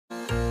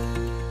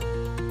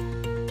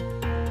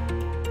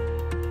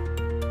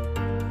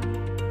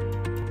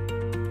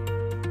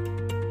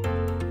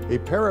A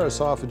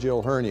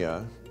paraesophageal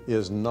hernia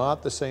is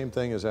not the same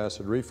thing as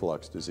acid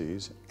reflux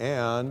disease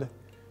and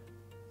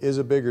is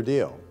a bigger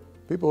deal.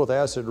 People with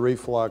acid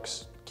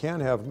reflux can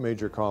have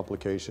major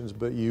complications,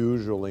 but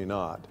usually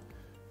not.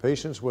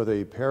 Patients with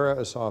a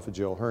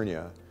paraesophageal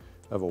hernia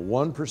have a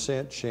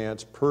 1%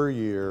 chance per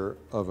year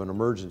of an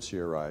emergency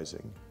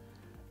arising.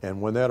 And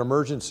when that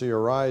emergency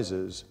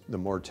arises, the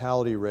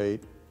mortality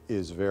rate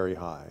is very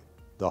high.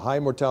 The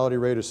high mortality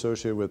rate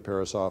associated with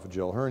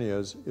paraesophageal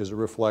hernias is a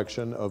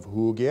reflection of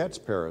who gets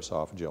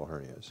paraesophageal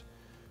hernias.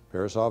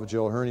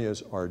 Paraesophageal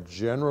hernias are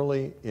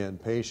generally in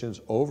patients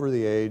over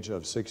the age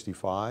of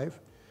 65,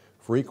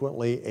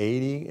 frequently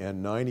 80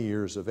 and 90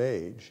 years of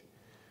age.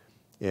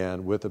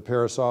 And with a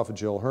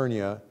paraesophageal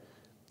hernia,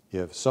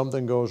 if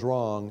something goes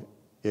wrong,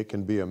 it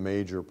can be a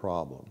major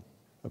problem.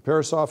 A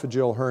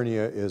paraesophageal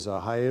hernia is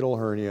a hiatal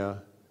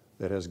hernia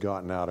that has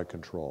gotten out of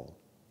control.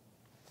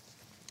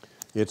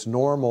 It's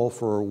normal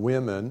for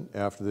women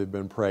after they've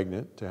been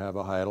pregnant to have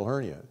a hiatal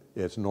hernia.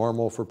 It's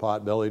normal for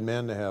pot-bellied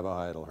men to have a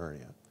hiatal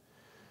hernia.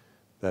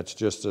 That's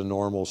just a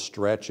normal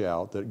stretch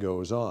out that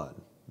goes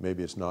on.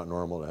 Maybe it's not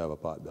normal to have a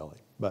pot belly.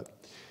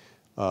 But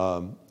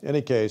in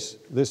any case,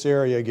 this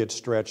area gets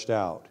stretched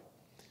out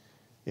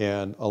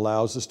and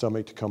allows the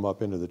stomach to come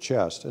up into the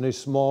chest. And a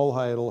small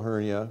hiatal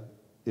hernia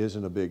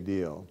isn't a big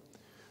deal.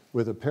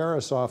 With a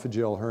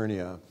paraesophageal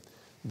hernia,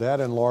 that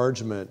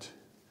enlargement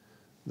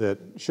that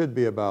should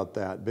be about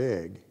that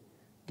big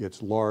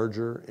gets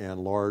larger and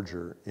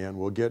larger and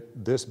will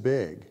get this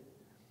big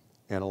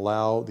and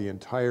allow the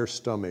entire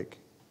stomach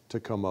to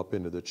come up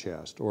into the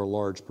chest, or a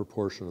large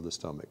proportion of the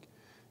stomach,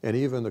 and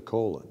even the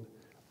colon.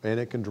 And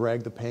it can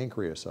drag the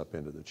pancreas up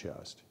into the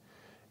chest.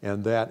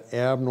 And that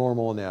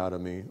abnormal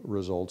anatomy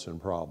results in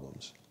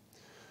problems.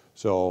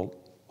 So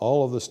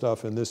all of the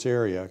stuff in this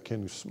area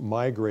can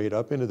migrate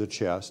up into the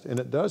chest, and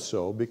it does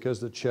so because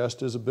the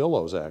chest is a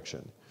billows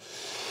action.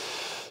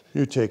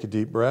 You take a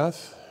deep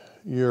breath,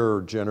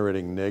 you're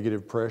generating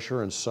negative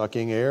pressure and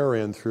sucking air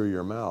in through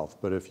your mouth.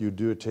 But if you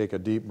do take a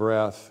deep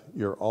breath,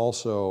 you're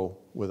also,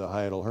 with a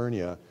hiatal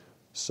hernia,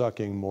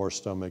 sucking more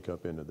stomach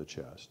up into the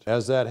chest.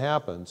 As that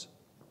happens,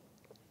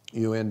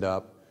 you end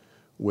up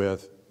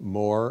with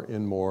more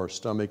and more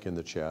stomach in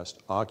the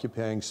chest,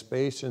 occupying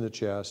space in the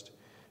chest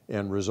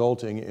and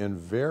resulting in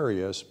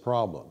various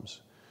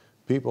problems.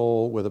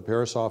 People with a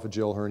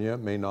paraesophageal hernia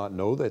may not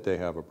know that they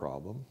have a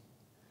problem.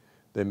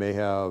 They may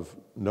have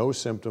no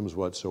symptoms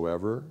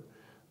whatsoever.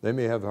 They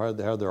may have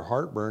had their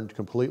heartburn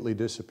completely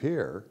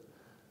disappear.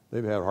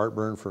 They've had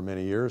heartburn for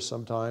many years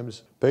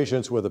sometimes.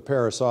 Patients with a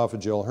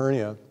paraesophageal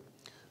hernia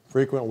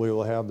frequently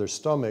will have their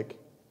stomach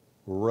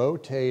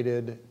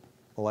rotated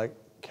like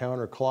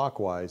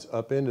counterclockwise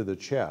up into the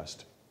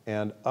chest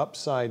and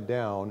upside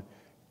down,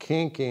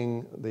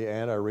 kinking the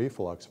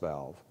anti-reflux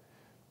valve.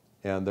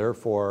 And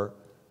therefore,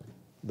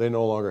 they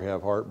no longer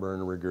have heartburn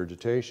and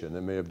regurgitation.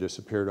 They may have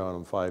disappeared on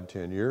them 5,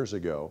 10 years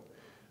ago,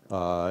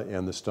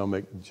 and the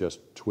stomach just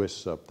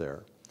twists up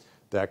there.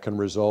 That can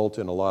result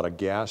in a lot of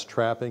gas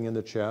trapping in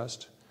the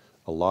chest,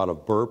 a lot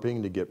of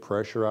burping to get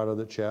pressure out of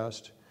the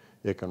chest.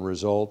 It can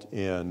result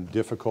in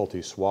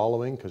difficulty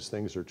swallowing because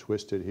things are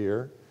twisted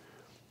here.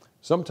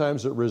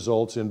 Sometimes it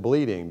results in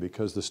bleeding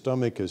because the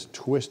stomach is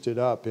twisted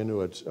up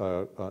into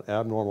an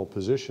abnormal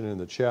position in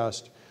the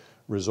chest,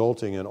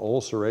 resulting in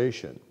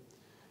ulceration.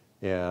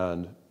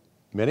 And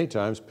many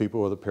times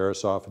people with a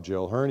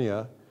paraesophageal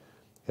hernia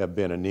have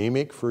been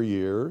anemic for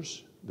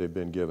years. They've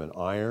been given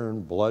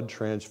iron, blood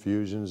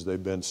transfusions.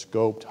 They've been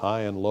scoped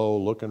high and low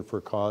looking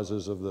for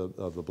causes of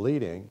the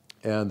bleeding.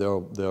 And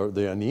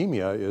the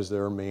anemia is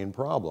their main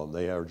problem.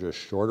 They are just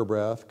short of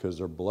breath because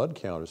their blood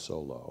count is so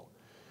low.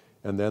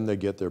 And then they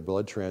get their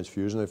blood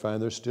transfusion. They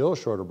find they're still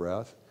short of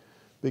breath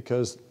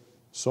because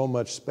so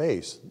much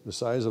space, the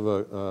size of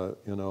a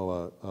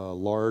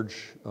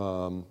large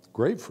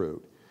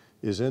grapefruit,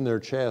 is in their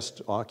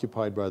chest,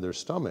 occupied by their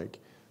stomach,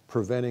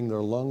 preventing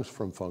their lungs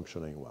from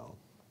functioning well.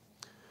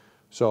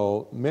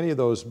 So many of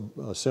those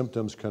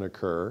symptoms can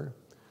occur,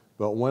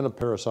 but when a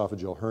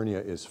paraesophageal hernia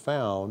is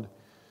found,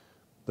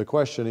 the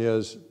question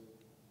is,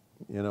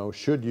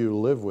 should you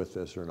live with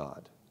this or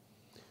not?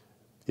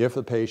 If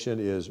the patient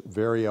is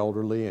very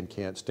elderly and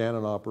can't stand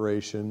an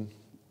operation,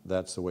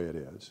 that's the way it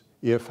is.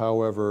 If,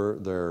 however,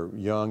 they're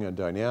young and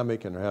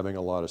dynamic and are having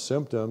a lot of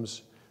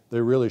symptoms, they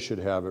really should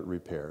have it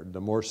repaired.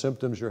 The more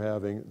symptoms you're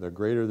having, the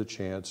greater the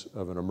chance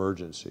of an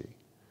emergency.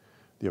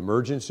 The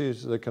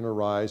emergencies that can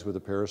arise with a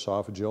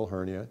paraesophageal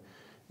hernia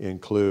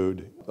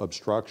include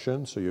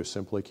obstruction, so you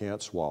simply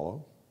can't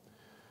swallow,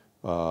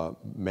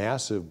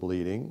 massive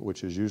bleeding,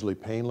 which is usually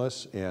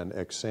painless and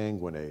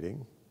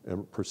exsanguinating,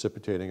 and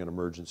precipitating an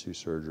emergency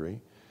surgery,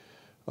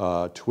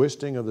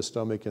 twisting of the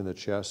stomach in the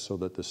chest so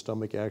that the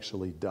stomach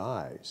actually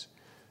dies.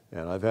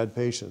 And I've had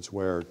patients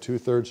where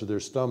 2/3 of their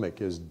stomach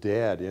is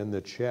dead in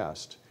the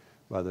chest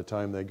by the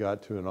time they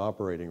got to an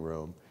operating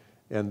room.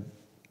 And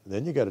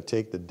then you got to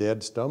take the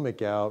dead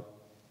stomach out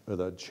with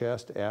a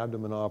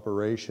chest-abdomen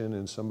operation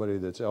in somebody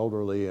that's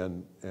elderly,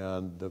 and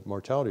the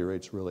mortality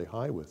rate's really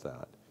high with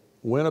that.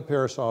 When a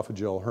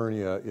paraesophageal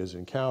hernia is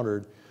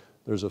encountered,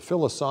 there's a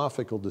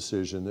philosophical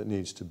decision that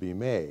needs to be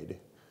made.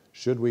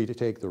 Should we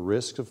take the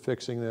risk of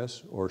fixing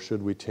this, or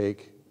should we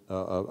take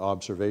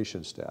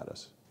observation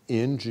status?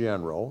 In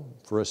general,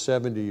 for a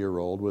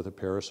 70-year-old with a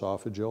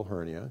paraesophageal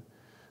hernia,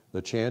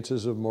 the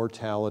chances of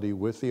mortality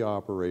with the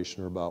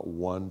operation are about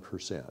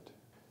 1%.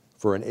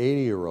 For an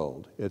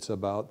 80-year-old, it's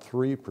about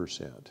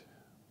 3%.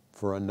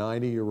 For a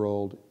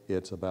 90-year-old,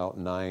 it's about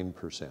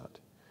 9%.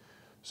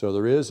 So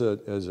there is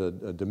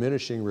a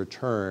diminishing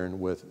return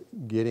with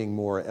getting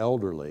more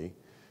elderly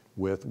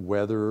with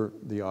whether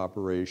the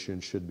operation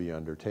should be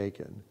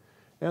undertaken.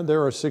 And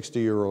there are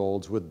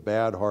 60-year-olds with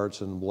bad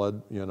hearts and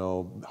blood,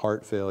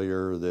 heart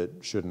failure that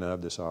shouldn't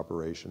have this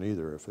operation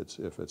either if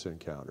it's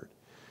encountered.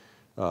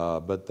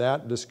 But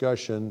that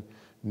discussion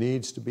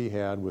needs to be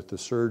had with the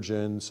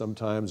surgeon,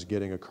 sometimes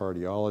getting a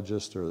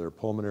cardiologist or their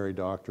pulmonary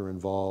doctor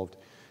involved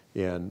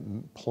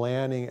in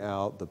planning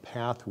out the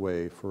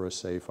pathway for a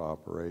safe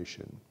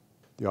operation.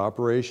 The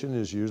operation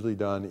is usually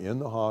done in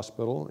the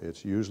hospital.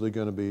 It's usually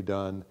going to be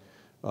done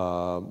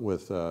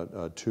with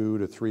a 2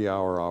 to 3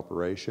 hour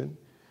operation,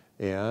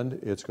 and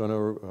it's going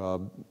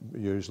to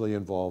usually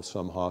involve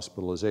some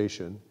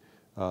hospitalization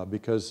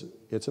because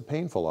it's a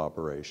painful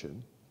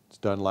operation. It's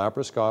done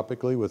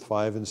laparoscopically with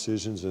 5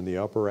 incisions in the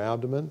upper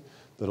abdomen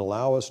that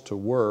allow us to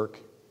work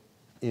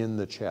in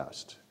the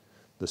chest.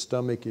 The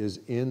stomach is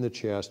in the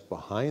chest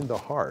behind the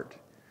heart,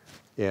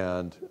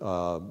 and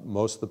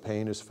most of the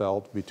pain is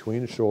felt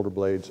between the shoulder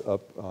blades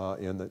up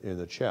in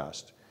the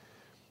chest.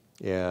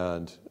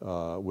 And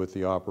with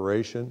the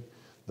operation,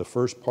 the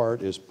first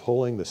part is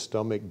pulling the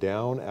stomach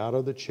down out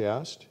of the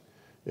chest,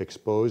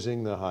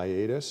 exposing the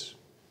hiatus,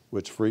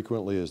 which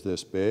frequently is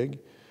this big,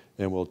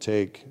 and will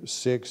take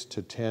 6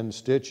 to 10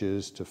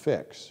 stitches to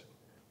fix,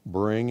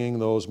 bringing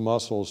those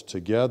muscles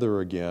together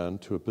again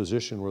to a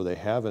position where they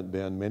haven't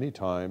been many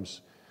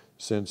times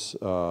since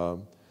the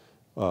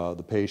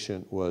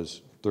patient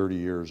was 30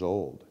 years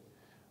old.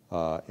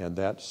 And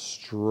that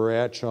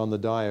stretch on the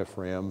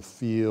diaphragm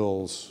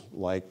feels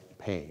like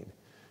pain,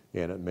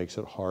 and it makes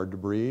it hard to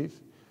breathe.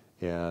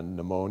 And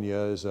pneumonia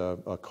is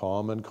a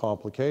common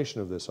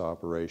complication of this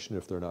operation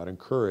if they're not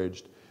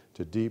encouraged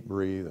to deep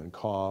breathe and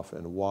cough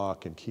and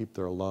walk and keep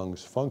their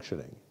lungs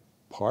functioning.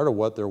 Part of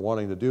what they're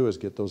wanting to do is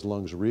get those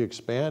lungs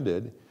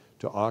re-expanded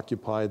to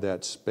occupy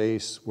that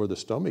space where the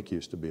stomach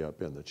used to be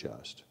up in the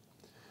chest.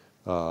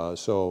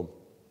 So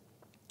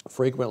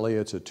frequently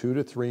it's a 2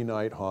 to 3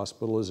 night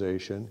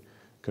hospitalization,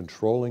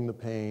 controlling the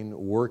pain,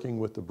 working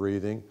with the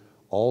breathing,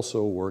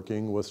 also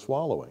working with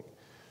swallowing,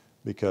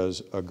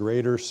 because a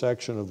greater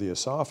section of the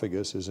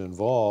esophagus is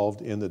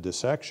involved in the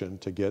dissection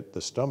to get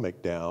the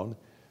stomach down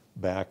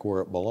back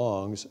where it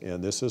belongs,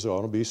 and this is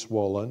going to be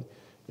swollen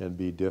and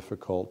be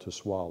difficult to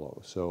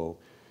swallow. So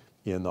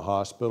in the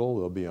hospital,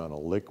 they'll be on a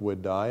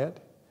liquid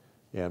diet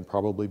and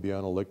probably be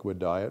on a liquid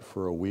diet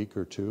for a week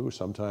or 2,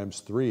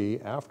 sometimes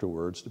 3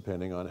 afterwards,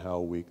 depending on how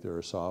weak their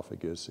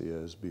esophagus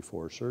is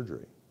before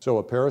surgery. So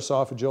a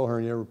paraesophageal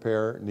hernia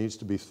repair needs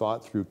to be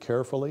thought through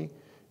carefully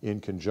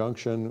in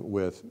conjunction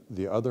with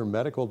the other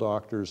medical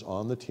doctors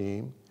on the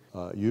team,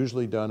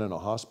 usually done in a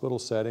hospital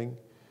setting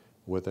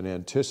with an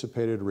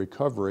anticipated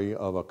recovery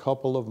of a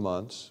couple of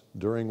months,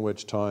 during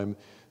which time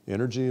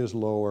energy is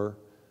lower,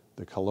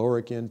 the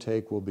caloric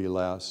intake will be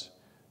less,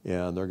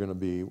 and they're going to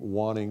be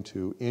wanting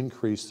to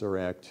increase their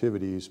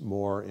activities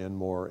more and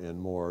more and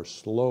more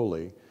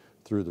slowly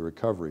through the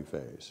recovery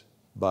phase.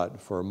 But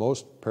for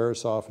most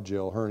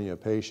paraesophageal hernia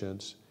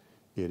patients,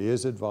 it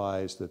is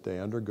advised that they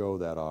undergo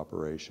that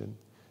operation,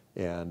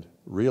 and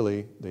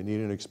really they need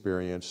an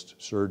experienced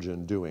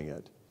surgeon doing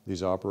it.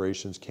 These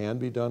operations can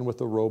be done with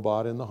a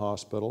robot in the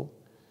hospital.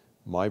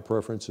 My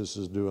preference is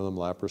to do them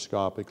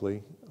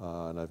laparoscopically,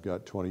 and I've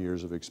got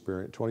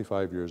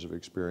 25 years of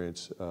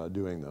experience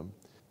doing them.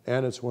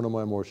 And it's one of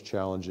my most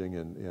challenging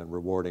and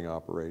rewarding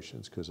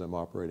operations because I'm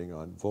operating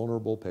on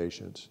vulnerable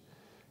patients,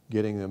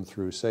 getting them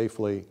through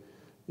safely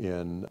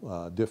in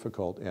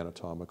difficult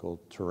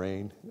anatomical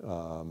terrain,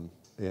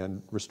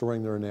 and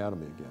restoring their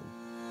anatomy again.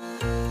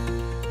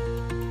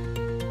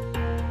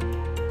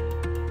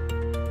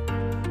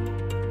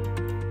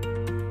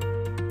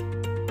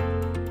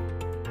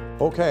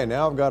 Okay,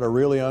 now I've got a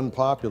really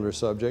unpopular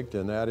subject,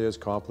 and that is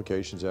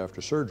complications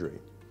after surgery.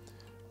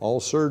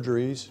 All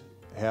surgeries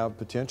have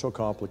potential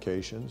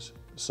complications.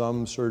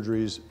 Some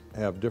surgeries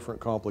have different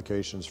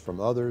complications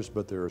from others,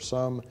 but there are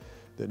some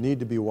that need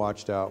to be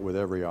watched out with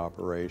every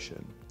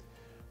operation.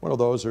 One of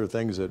those are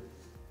things that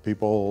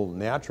people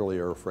naturally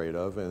are afraid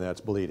of, and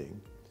that's bleeding.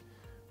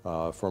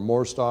 For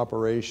most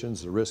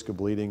operations, the risk of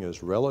bleeding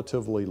is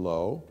relatively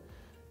low,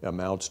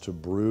 amounts to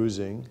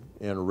bruising,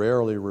 and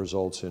rarely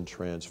results in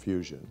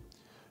transfusion.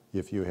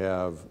 If you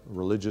have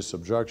religious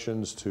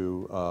objections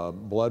to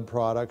blood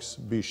products,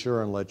 be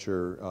sure and let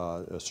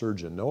your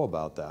surgeon know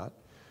about that.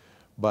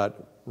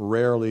 But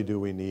rarely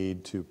do we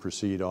need to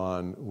proceed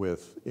on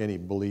with any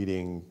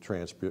bleeding,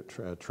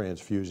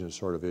 transfusion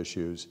sort of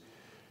issues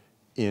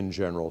in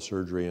general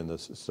surgery and the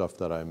stuff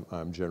that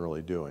I'm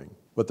generally doing.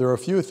 But there are a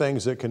few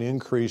things that can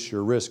increase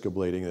your risk of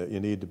bleeding that you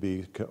need to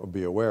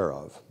be aware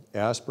of.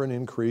 Aspirin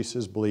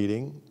increases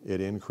bleeding, it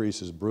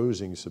increases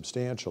bruising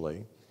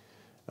substantially,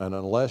 and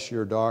unless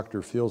your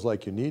doctor feels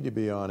like you need to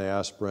be on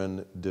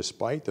aspirin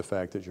despite the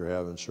fact that you're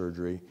having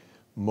surgery,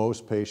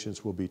 most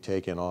patients will be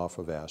taken off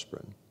of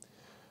aspirin.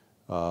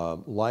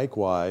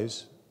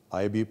 Likewise,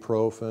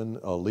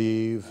 ibuprofen,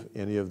 Aleve,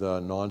 any of the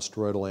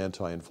non-steroidal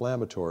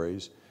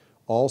anti-inflammatories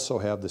also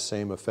have the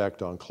same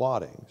effect on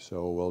clotting.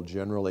 So we'll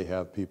generally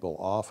have people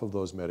off of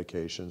those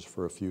medications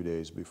for a few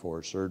days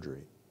before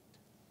surgery.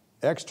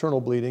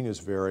 External bleeding is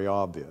very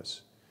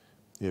obvious.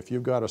 If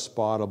you've got a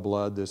spot of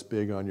blood this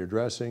big on your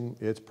dressing,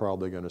 it's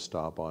probably going to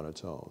stop on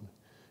its own.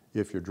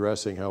 If your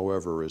dressing,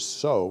 however, is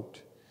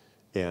soaked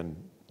and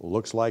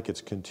looks like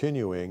it's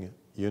continuing,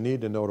 you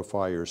need to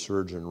notify your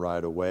surgeon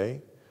right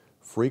away.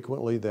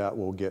 Frequently that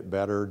will get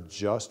better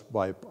just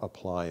by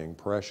applying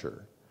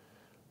pressure.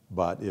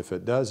 But if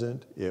it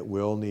doesn't, it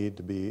will need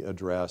to be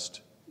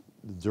addressed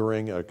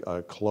during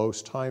a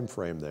close time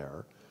frame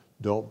there.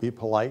 Don't be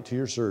polite to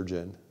your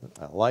surgeon.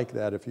 I like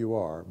that if you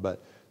are,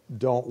 but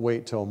don't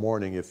wait till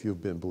morning if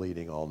you've been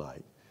bleeding all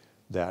night.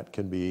 That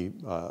can be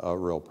a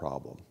real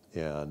problem.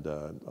 And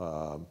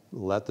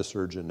let the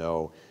surgeon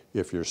know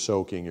if you're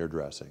soaking your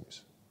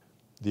dressings.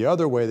 The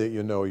other way that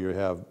you know you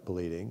have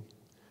bleeding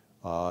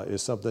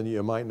is something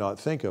you might not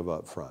think of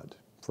up front.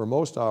 For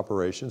most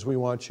operations, we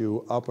want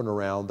you up and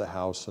around the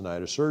house the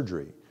night of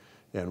surgery.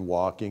 And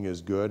walking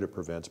is good. It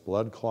prevents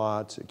blood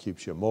clots. It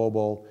keeps you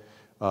mobile.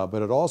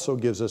 But it also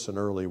gives us an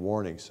early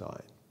warning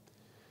sign.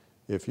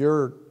 If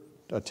you're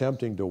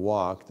attempting to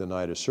walk the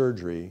night of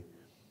surgery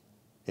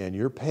and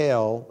you're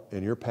pale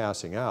and you're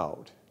passing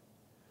out,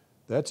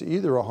 that's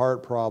either a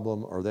heart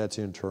problem or that's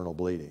internal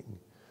bleeding.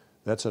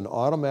 That's an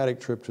automatic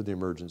trip to the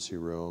emergency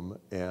room,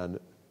 and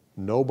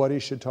nobody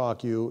should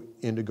talk you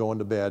into going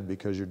to bed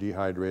because you're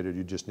dehydrated,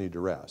 you just need to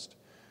rest.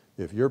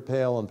 If you're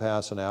pale and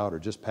passing out, or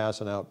just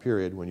passing out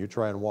period, when you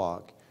try and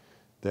walk,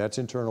 that's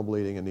internal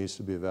bleeding and needs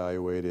to be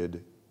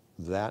evaluated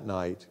that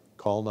night.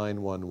 Call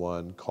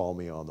 911, call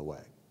me on the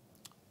way.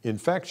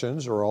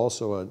 Infections are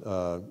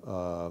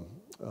also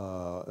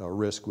a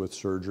risk with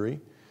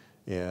surgery,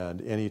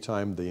 and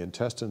anytime the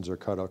intestines are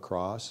cut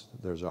across,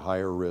 there's a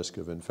higher risk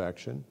of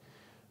infection.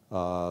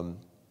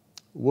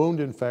 Wound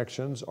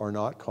infections are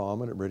not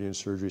common at Meridian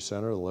Surgery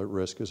Center. The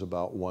risk is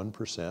about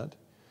 1%.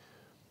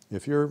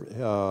 If your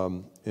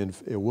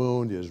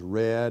wound is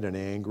red and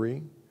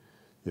angry,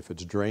 if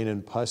it's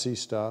draining pussy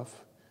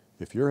stuff,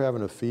 if you're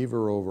having a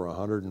fever over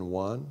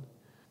 101,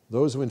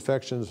 those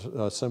infections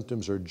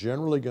symptoms are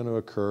generally going to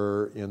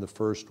occur in the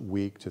first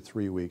week to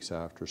 3 weeks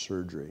after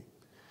surgery.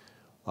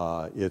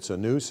 It's a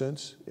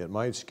nuisance. It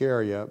might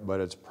scare you, but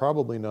it's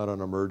probably not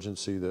an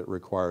emergency that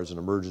requires an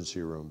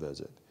emergency room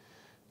visit.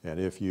 And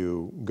if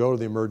you go to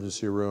the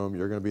emergency room,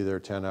 you're going to be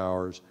there 10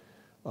 hours.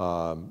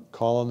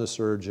 Calling the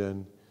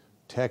surgeon,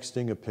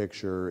 texting a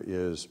picture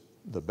is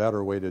the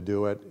better way to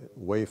do it,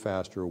 way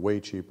faster,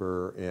 way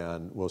cheaper,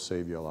 and will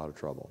save you a lot of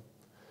trouble.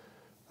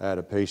 I had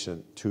a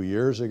patient 2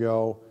 years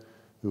ago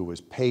who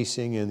was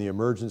pacing in the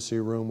emergency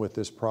room with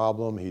this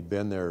problem. He'd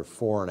been there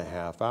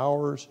 4.5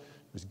 hours.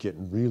 He was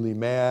getting really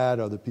mad.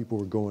 Other people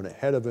were going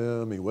ahead of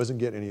him. He wasn't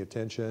getting any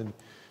attention.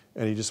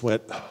 And he just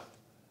went, I'm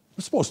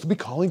supposed to be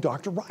calling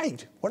Dr.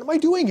 Wright. What am I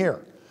doing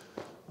here?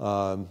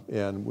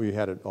 And we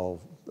had it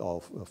all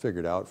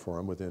figured out for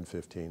him within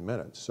 15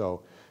 minutes.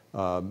 So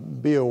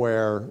be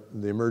aware,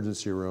 the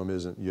emergency room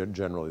isn't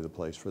generally the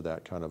place for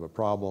that kind of a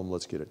problem.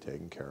 Let's get it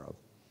taken care of.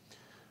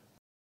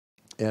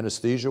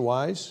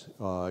 Anesthesia-wise,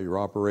 your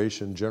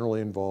operation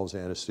generally involves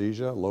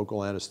anesthesia.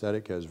 Local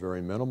anesthetic has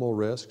very minimal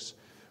risks,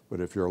 but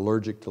if you're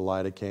allergic to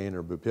lidocaine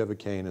or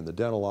bupivacaine in the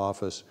dental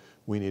office,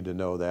 we need to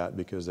know that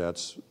because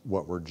that's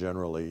what we're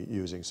generally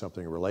using,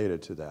 something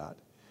related to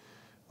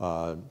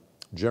that.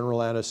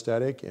 General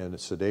anesthetic and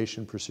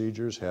sedation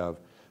procedures have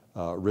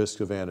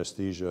risk of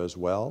anesthesia as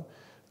well.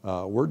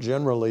 We're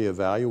generally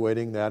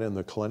evaluating that in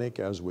the clinic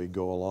as we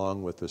go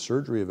along with the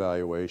surgery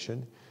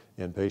evaluation,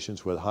 and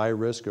patients with high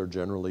risk are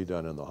generally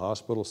done in the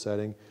hospital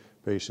setting.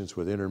 Patients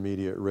with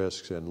intermediate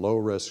risks and low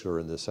risks are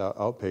in this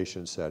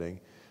outpatient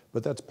setting.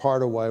 But that's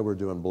part of why we're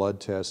doing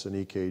blood tests and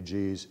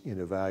EKGs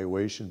in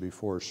evaluation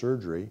before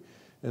surgery.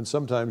 And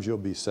sometimes you'll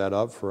be set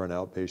up for an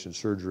outpatient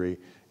surgery,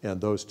 and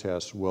those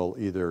tests will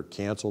either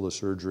cancel the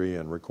surgery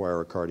and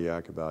require a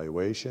cardiac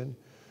evaluation,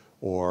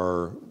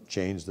 or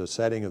change the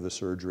setting of the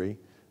surgery,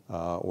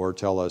 or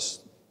tell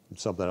us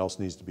something else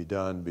needs to be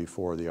done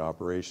before the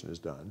operation is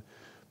done.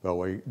 But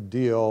we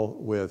deal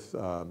with,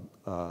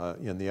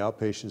 in the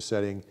outpatient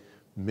setting,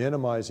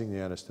 minimizing the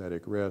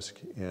anesthetic risk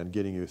and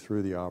getting you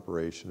through the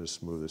operation as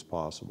smooth as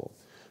possible.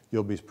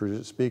 You'll be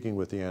speaking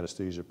with the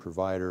anesthesia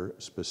provider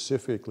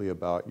specifically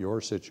about your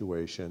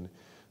situation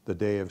the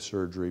day of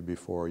surgery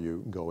before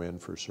you go in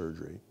for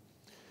surgery.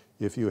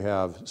 If you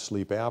have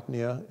sleep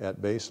apnea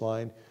at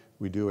baseline,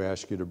 we do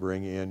ask you to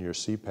bring in your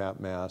CPAP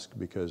mask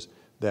because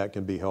that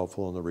can be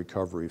helpful in the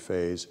recovery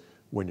phase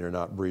when you're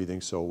not breathing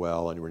so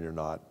well and when you're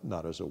not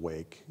as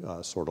awake,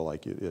 sort of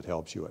like it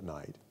helps you at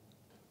night.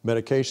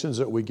 Medications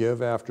that we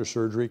give after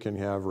surgery can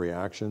have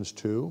reactions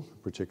too,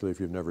 particularly if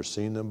you've never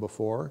seen them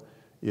before.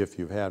 If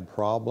you've had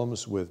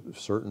problems with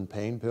certain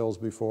pain pills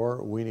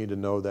before, we need to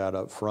know that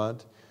up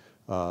front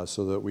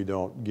so that we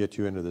don't get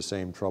you into the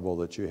same trouble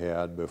that you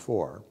had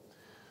before.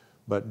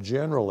 But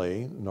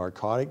generally,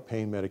 narcotic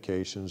pain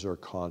medications are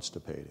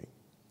constipating.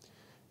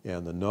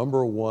 And the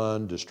number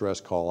one distress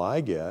call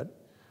I get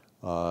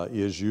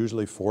is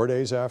usually 4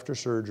 days after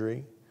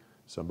surgery.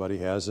 Somebody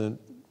hasn't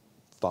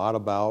thought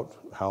about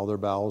how their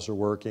bowels are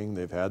working.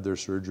 They've had their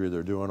surgery,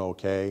 they're doing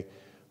okay,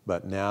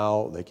 but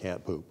now they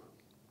can't poop.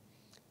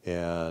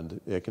 And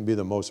it can be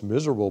the most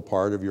miserable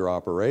part of your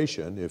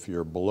operation if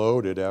you're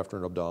bloated after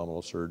an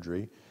abdominal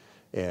surgery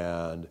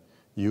and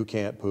you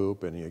can't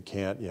poop and you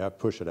have to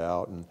push it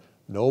out, and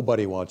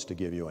nobody wants to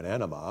give you an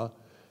enema.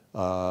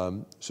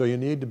 So you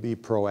need to be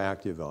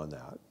proactive on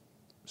that.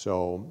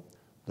 So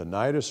the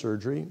night of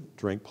surgery,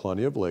 drink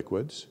plenty of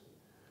liquids.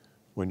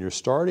 When you're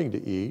starting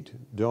to eat,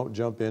 don't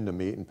jump into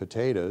meat and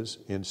potatoes.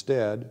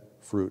 Instead,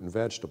 fruit and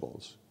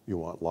vegetables. You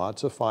want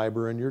lots of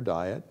fiber in your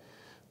diet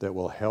that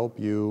will help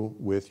you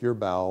with your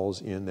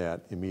bowels in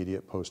that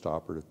immediate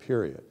postoperative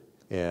period.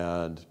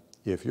 And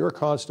if you're a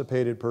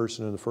constipated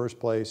person in the first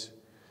place,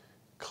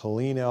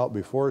 clean out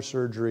before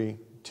surgery,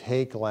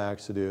 take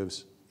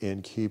laxatives,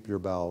 and keep your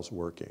bowels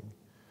working.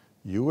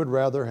 You would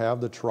rather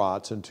have the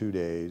trots in 2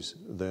 days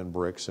than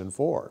bricks in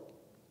 4.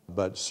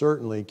 But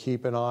certainly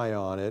keep an eye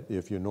on it.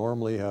 If you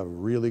normally have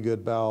really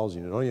good bowels,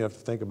 you don't even have to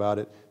think about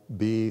it,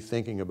 be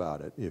thinking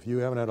about it. If you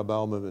haven't had a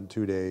bowel movement in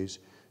 2 days,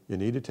 you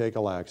need to take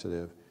a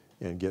laxative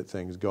and get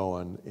things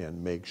going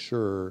and make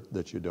sure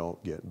that you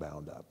don't get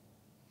bound up.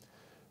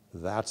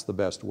 That's the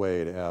best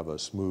way to have a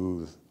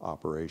smooth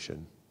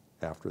operation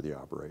after the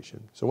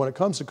operation. So when it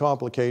comes to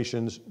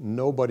complications,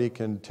 nobody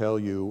can tell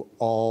you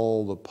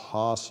all the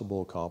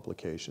possible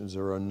complications.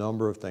 There are a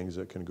number of things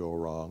that can go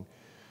wrong.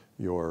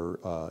 Your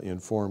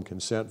informed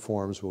consent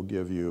forms will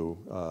give you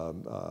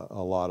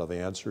a lot of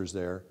answers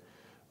there.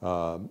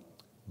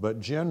 But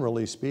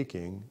generally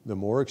speaking, the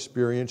more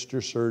experienced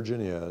your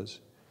surgeon is,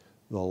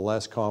 the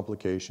less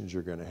complications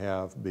you're going to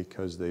have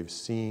because they've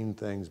seen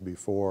things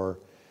before,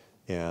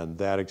 and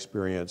that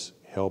experience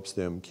helps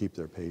them keep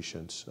their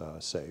patients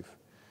safe.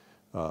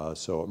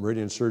 So at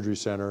Meridian Surgery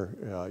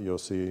Center, you'll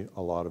see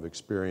a lot of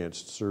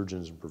experienced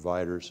surgeons and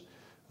providers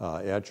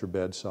at your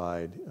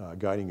bedside,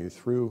 guiding you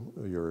through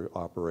your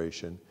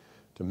operation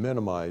to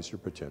minimize your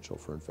potential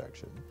for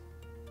infection.